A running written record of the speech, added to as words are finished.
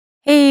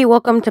Hey,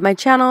 welcome to my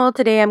channel.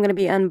 Today I'm going to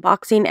be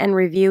unboxing and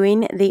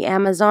reviewing the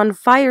Amazon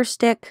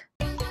Firestick.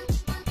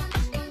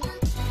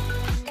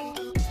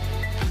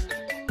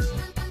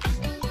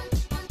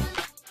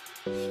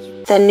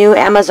 The new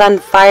Amazon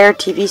Fire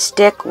TV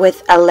Stick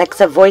with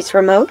Alexa voice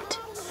remote.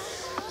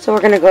 So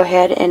we're going to go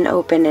ahead and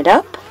open it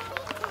up.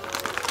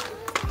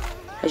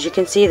 As you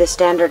can see, the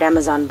standard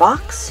Amazon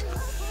box.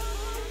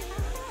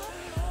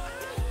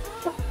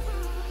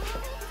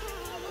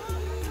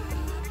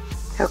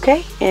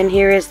 Okay, and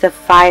here is the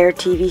Fire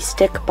TV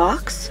Stick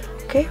box.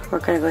 Okay, we're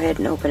going to go ahead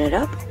and open it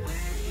up.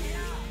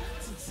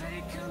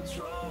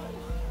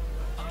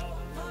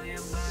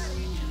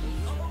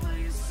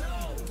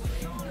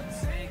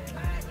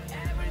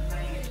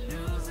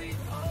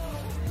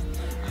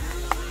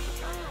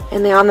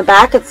 And then on the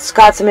back, it's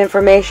got some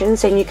information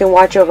saying you can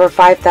watch over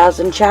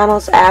 5,000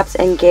 channels, apps,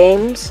 and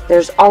games.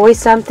 There's always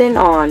something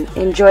on.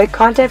 Enjoy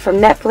content from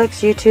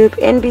Netflix, YouTube,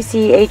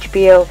 NBC,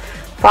 HBO,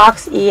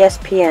 Fox,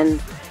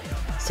 ESPN.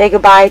 Say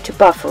goodbye to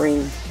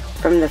buffering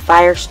from the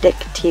Firestick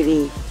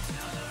TV.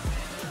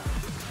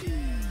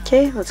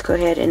 Okay, let's go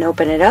ahead and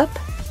open it up.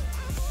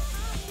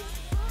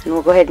 And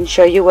we'll go ahead and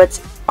show you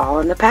what's all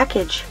in the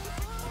package.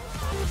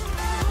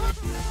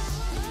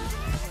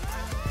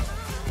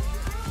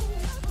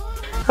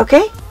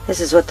 Okay, this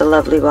is what the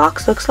lovely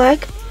box looks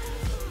like.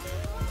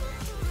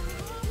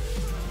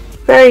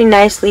 Very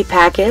nicely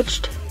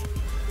packaged.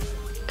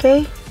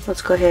 Okay,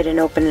 let's go ahead and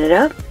open it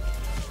up.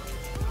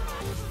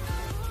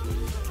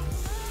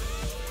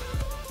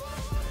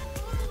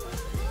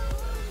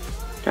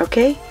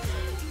 Okay,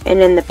 and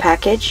in the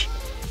package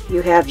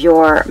you have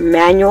your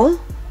manual,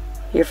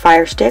 your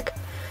Fire Stick.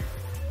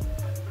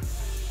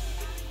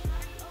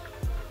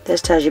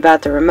 This tells you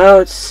about the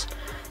remotes,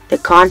 the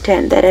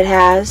content that it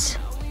has.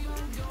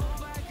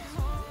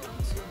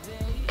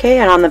 Okay,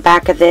 and on the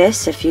back of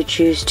this, if you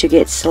choose to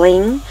get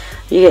Sling,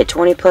 you get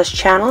 20 plus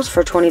channels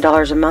for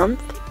 $20 a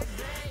month.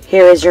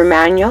 Here is your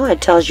manual.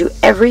 It tells you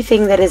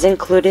everything that is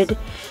included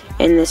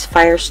in this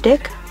Fire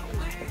Stick.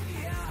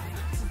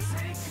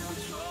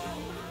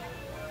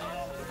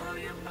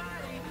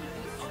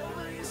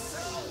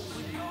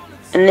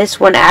 And this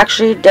one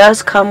actually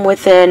does come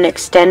with an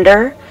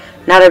extender,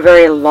 not a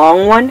very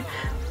long one,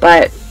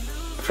 but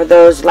for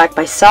those like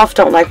myself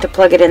don't like to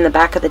plug it in the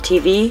back of the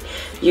TV,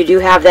 you do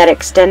have that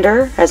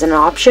extender as an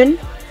option.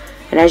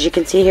 And as you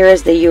can see, here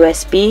is the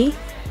USB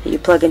that you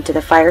plug into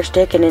the Fire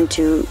Stick and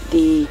into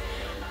the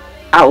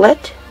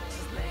outlet.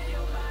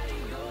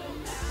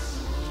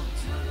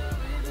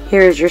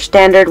 Here is your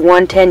standard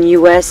 110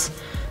 US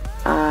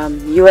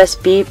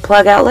USB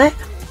plug outlet.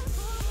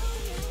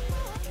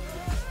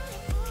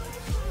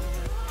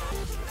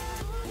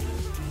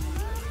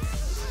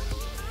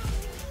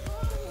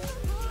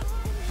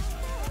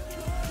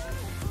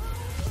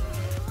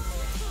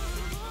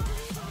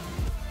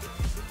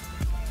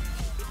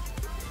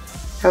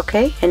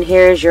 Okay, and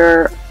here's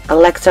your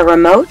Alexa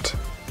remote.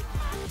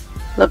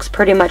 Looks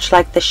pretty much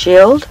like the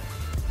Shield.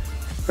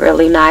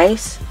 Really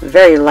nice,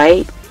 very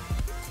light.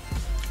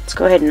 Let's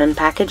go ahead and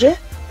unpackage it.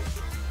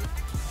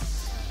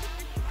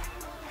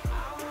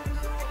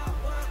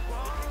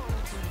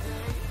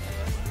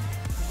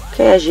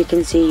 Okay, as you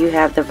can see, you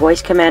have the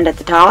voice command at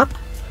the top.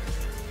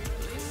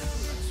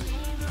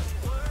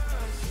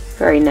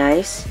 Very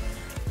nice.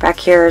 Back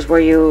here is where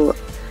you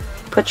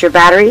put your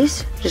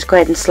batteries. Just go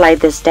ahead and slide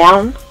this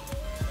down.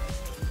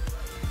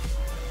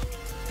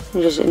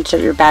 You just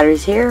insert your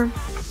batteries here.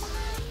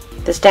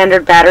 The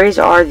standard batteries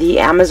are the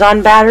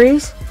Amazon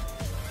batteries.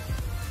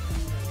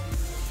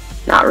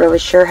 Not really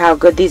sure how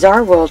good these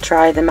are. We'll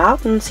try them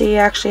out and see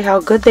actually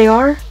how good they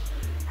are.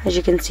 As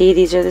you can see,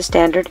 these are the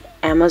standard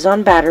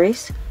Amazon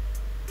batteries.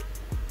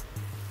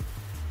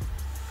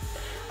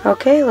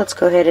 Okay, let's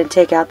go ahead and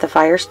take out the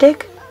Fire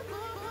Stick.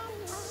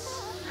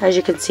 As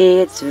you can see,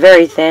 it's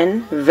very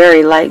thin,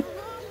 very light.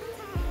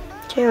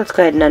 Okay, let's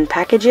go ahead and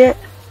unpackage it.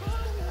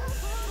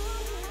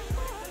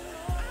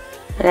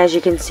 And as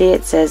you can see,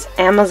 it says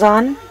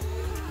Amazon.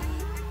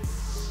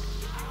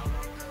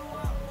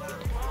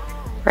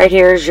 Right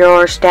here is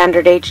your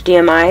standard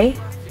HDMI.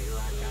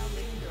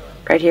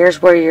 Right here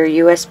is where your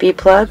USB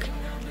plug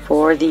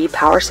for the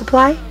power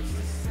supply.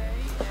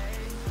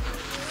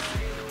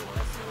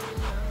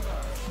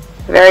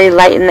 Very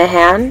light in the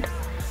hand.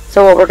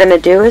 So what we're going to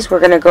do is we're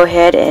going to go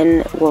ahead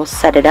and we'll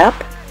set it up.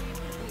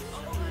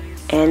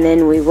 And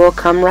then we will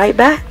come right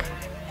back.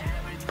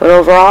 But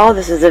overall,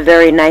 this is a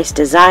very nice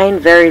design,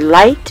 very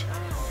light,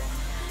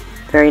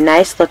 very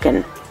nice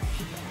looking.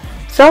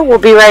 So we'll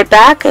be right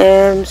back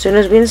as soon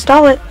as we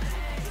install it.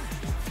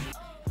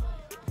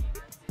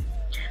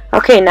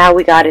 Okay, now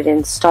we got it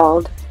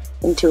installed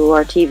into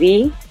our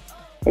TV.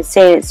 It's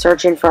saying it's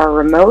searching for our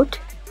remote.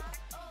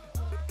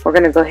 We're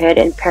going to go ahead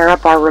and pair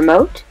up our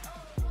remote.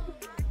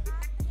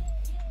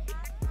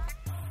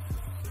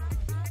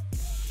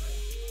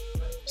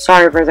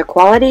 Sorry for the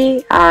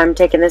quality. I'm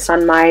taking this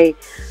on my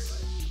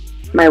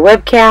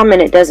webcam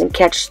and it doesn't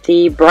catch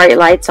the bright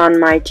lights on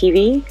my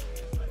TV.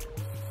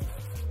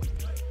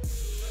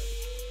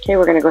 Okay,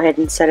 we're going to go ahead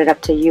and set it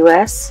up to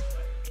US.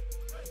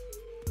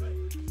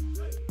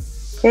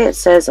 Okay, it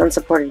says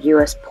unsupported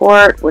US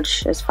port,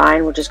 which is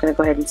fine. We're just going to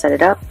go ahead and set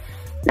it up.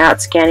 Now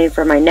it's scanning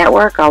for my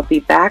network. I'll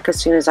be back as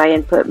soon as I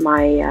input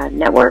my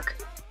network.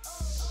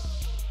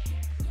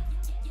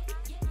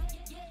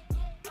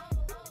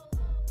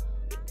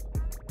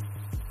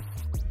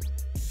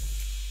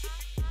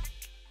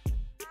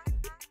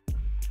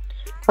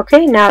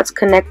 Okay, now it's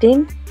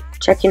connecting,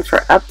 checking for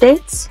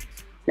updates.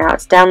 Now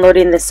it's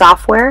downloading the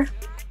software.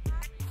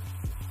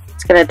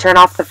 It's going to turn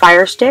off the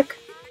Firestick.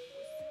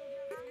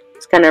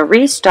 It's going to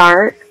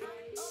restart,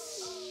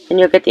 and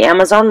you'll get the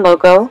Amazon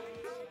logo.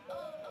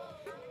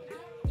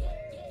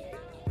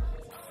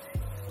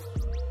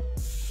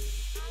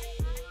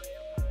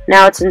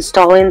 Now it's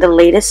installing the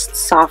latest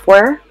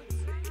software.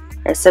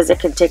 It says it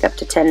can take up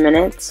to 10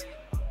 minutes.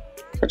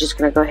 So I'm just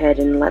going to go ahead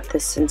and let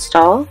this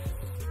install.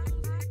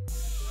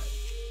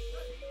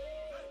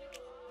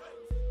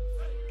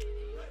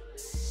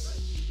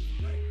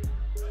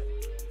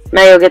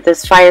 Now you'll get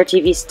this Fire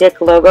TV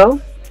Stick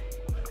logo.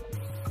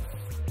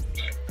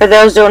 For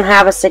those who don't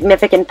have a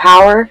significant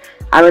power,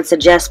 I would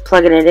suggest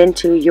plugging it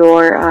into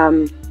your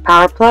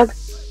power plug.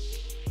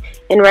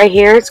 And right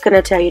here, it's going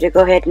to tell you to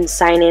go ahead and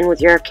sign in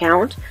with your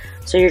account.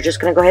 So you're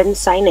just going to go ahead and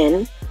sign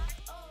in.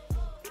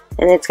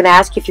 And it's going to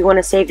ask you if you want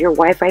to save your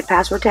Wi-Fi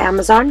password to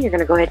Amazon. You're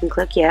going to go ahead and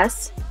click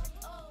yes.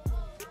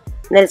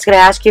 And then it's going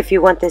to ask you if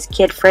you want this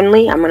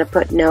kid-friendly. I'm going to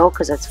put no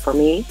because that's for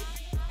me.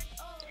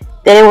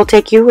 Then it will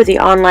take you with the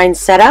online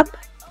setup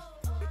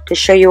to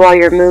show you all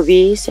your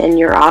movies and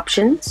your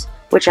options,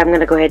 which I'm going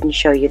to go ahead and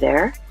show you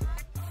there.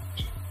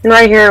 And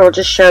right here it will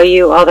just show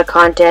you all the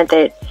content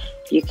that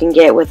you can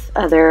get with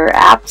other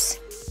apps.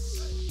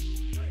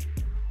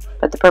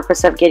 But the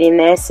purpose of getting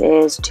this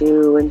is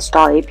to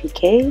install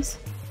APKs.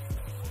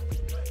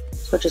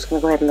 So we're just going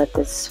to go ahead and let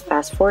this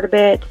fast forward a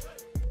bit.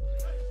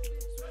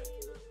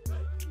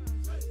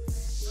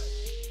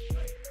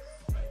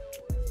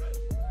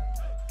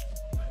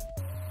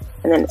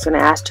 And then it's going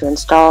to ask to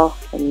install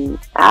an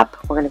app.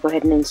 We're going to go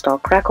ahead and install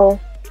Crackle.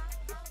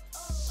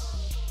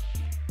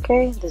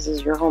 Okay, this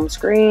is your home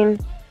screen.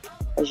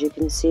 As you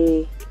can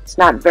see, it's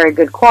not very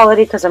good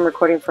quality because I'm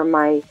recording from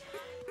my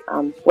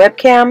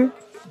webcam.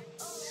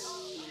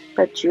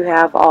 But you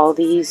have all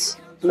these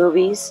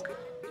movies.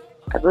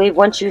 I believe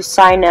once you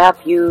sign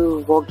up,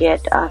 you will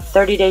get a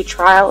 30-day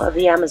trial of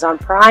the Amazon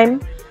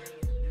Prime.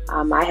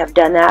 I have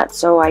done that,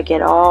 so I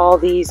get all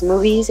these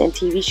movies and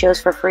TV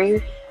shows for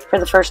free for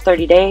the first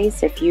 30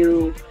 days. If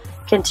you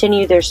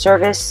continue their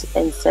service,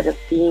 instead of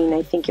being,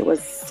 I think it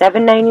was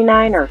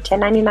 $7.99 or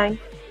 $10.99,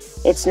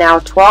 it's now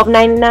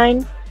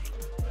 $12.99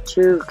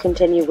 to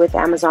continue with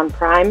Amazon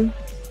Prime.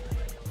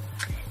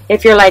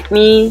 If you're like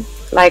me,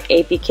 like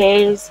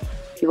APKs,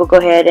 you will go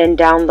ahead and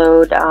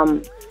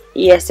download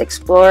ES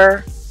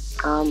Explorer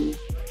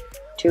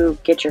to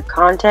get your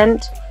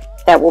content.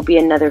 That will be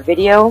another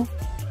video.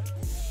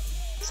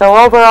 So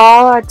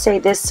overall, I'd say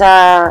this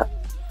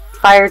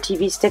Fire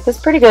TV Stick is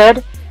pretty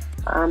good.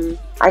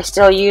 I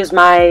still use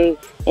my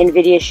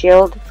NVIDIA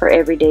Shield for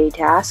everyday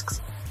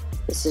tasks.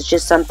 This is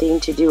just something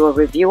to do a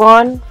review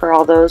on for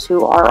all those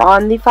who are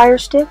on the Fire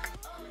Stick.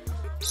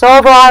 So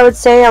overall, I would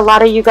say a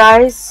lot of you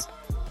guys,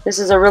 this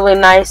is a really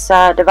nice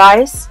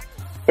device.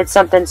 If it's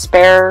something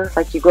spare,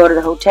 like you go to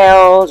the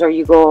hotels or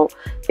you go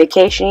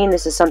vacationing,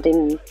 this is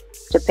something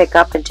to pick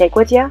up and take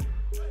with you.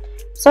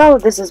 So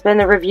this has been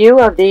the review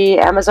of the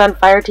Amazon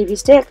Fire TV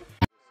Stick.